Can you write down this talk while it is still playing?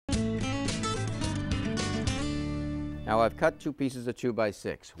Now I've cut 2 pieces of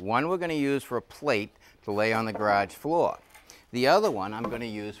 2x6. One we're going to use for a plate to lay on the garage floor. The other one I'm going to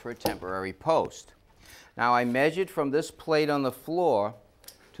use for a temporary post. Now I measured from this plate on the floor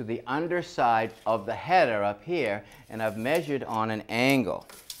to the underside of the header up here, and I've measured on an angle.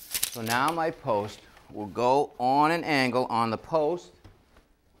 So now my post will go on an angle on the post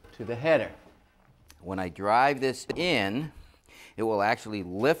to the header. When I drive this in, it will actually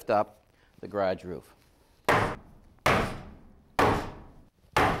lift up the garage roof.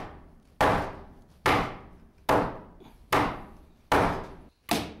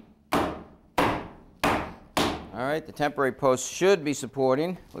 All right, the temporary post should be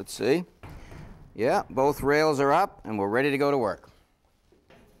supporting. Let's see. Yeah, both rails are up and we're ready to go to work.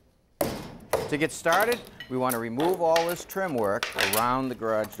 To get started, we want to remove all this trim work around the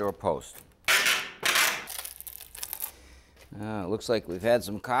garage door post. It looks like we've had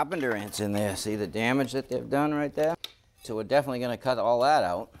some carpenter ants in there. See the damage that they've done right there? So we're definitely going to cut all that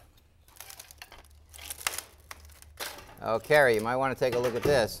out. Oh, Carrie, you might want to take a look at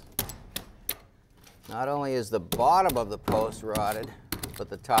this. Not only is the bottom of the post rotted, but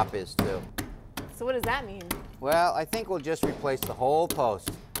the top is too. So what does that mean? Well, I think we'll just replace the whole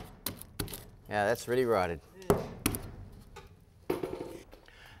post. Yeah, that's really rotted.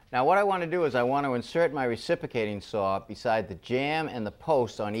 Now what I want to do is I want to insert my reciprocating saw beside the jamb and the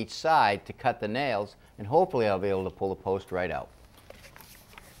post on each side to cut the nails, and hopefully I'll be able to pull the post right out.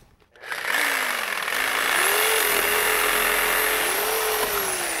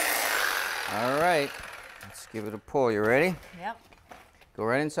 All right, let's give it a pull. You ready? Yep. Go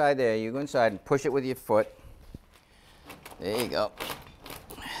right inside there. You go inside and push it with your foot. There you go.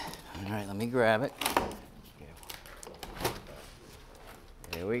 All right, let me grab it.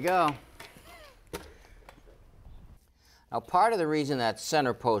 There we go. Now, part of the reason that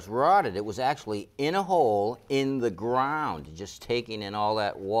center post rotted, it was actually in a hole in the ground, just taking in all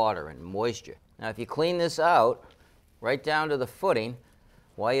that water and moisture. Now, if you clean this out, right down to the footing,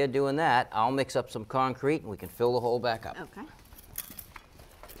 while you're doing that, I'll mix up some concrete and we can fill the hole back up. Okay.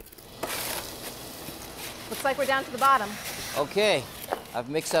 Looks like we're down to the bottom. Okay, I've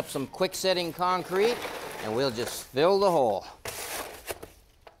mixed up some quick setting concrete and we'll just fill the hole.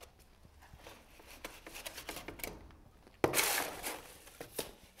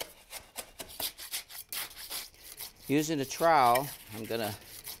 Using a trowel, I'm going to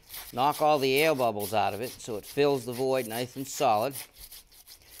knock all the air bubbles out of it so it fills the void nice and solid.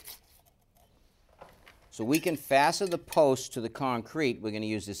 So we can fasten the post to the concrete. We're going to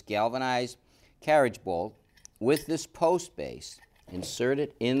use this galvanized carriage bolt with this post base. Insert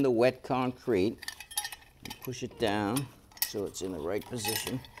it in the wet concrete and push it down so it's in the right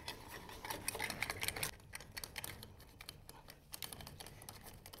position.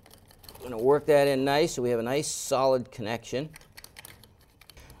 I'm going to work that in nice so we have a nice solid connection.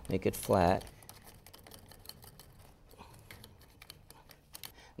 Make it flat.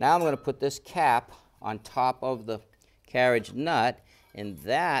 Now I'm going to put this cap on top of the carriage nut, and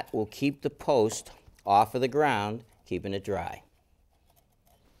that will keep the post off of the ground, keeping it dry.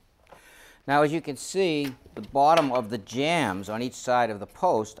 Now, as you can see, the bottom of the jambs on each side of the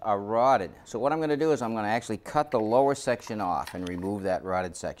post are rotted. So what I'm going to do is I'm going to actually cut the lower section off and remove that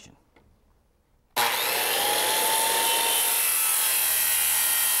rotted section.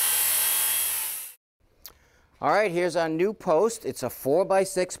 All right, here's our new post. It's a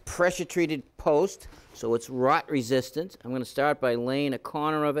 4x6 pressure-treated post, so it's rot resistant. I'm going to start by laying a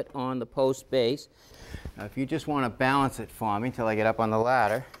corner of it on the post base. Now, if you just want to balance it for me until I get up on the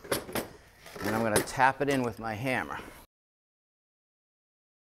ladder, and I'm going to tap it in with my hammer.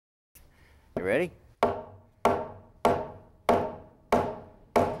 You ready? All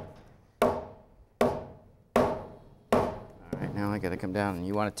right, now I got to come down, and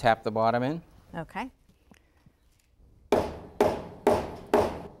you want to tap the bottom in? Okay.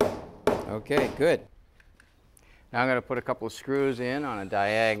 Okay, good. Now I'm going to put a couple of screws in on a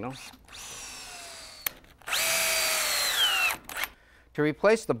diagonal. To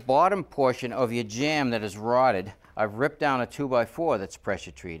replace the bottom portion of your jamb that is rotted, I've ripped down a 2x4 that's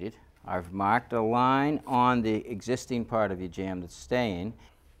pressure treated. I've marked a line on the existing part of your jamb that's staying.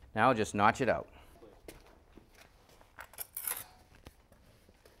 Now I'll just notch it out.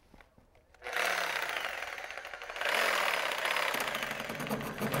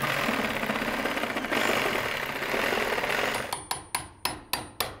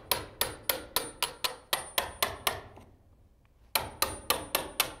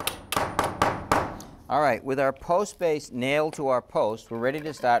 All right, with our post base nailed to our post, we're ready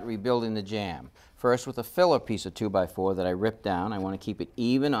to start rebuilding the jamb. First with a filler piece of 2x4 that I ripped down. I want to keep it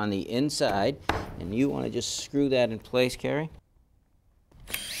even on the inside, and you want to just screw that in place, Carrie.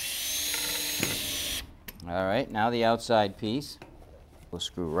 All right, now the outside piece. We'll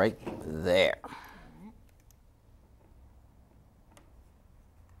screw right there.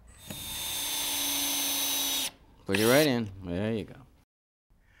 Put it right in. There you go.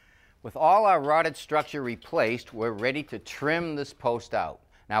 With all our rotted structure replaced, we're ready to trim this post out.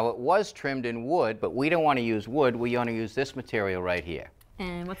 Now it was trimmed in wood, but we don't want to use wood. We want to use this material right here.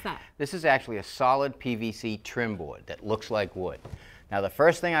 And what's that? This is actually a solid PVC trim board that looks like wood. Now the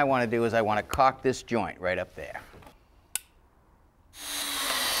first thing I want to do is I want to caulk this joint right up there.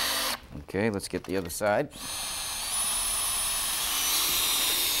 Okay, let's get the other side.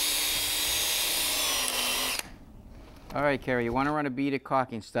 All right, Carrie, you want to run a bead of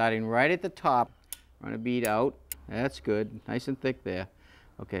caulking starting right at the top. Run a bead out. That's good. Nice and thick there.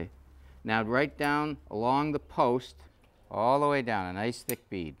 Okay. Now right down along the post, all the way down, a nice thick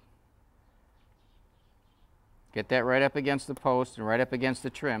bead. Get that right up against the post and right up against the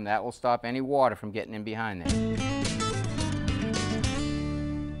trim. That will stop any water from getting in behind there.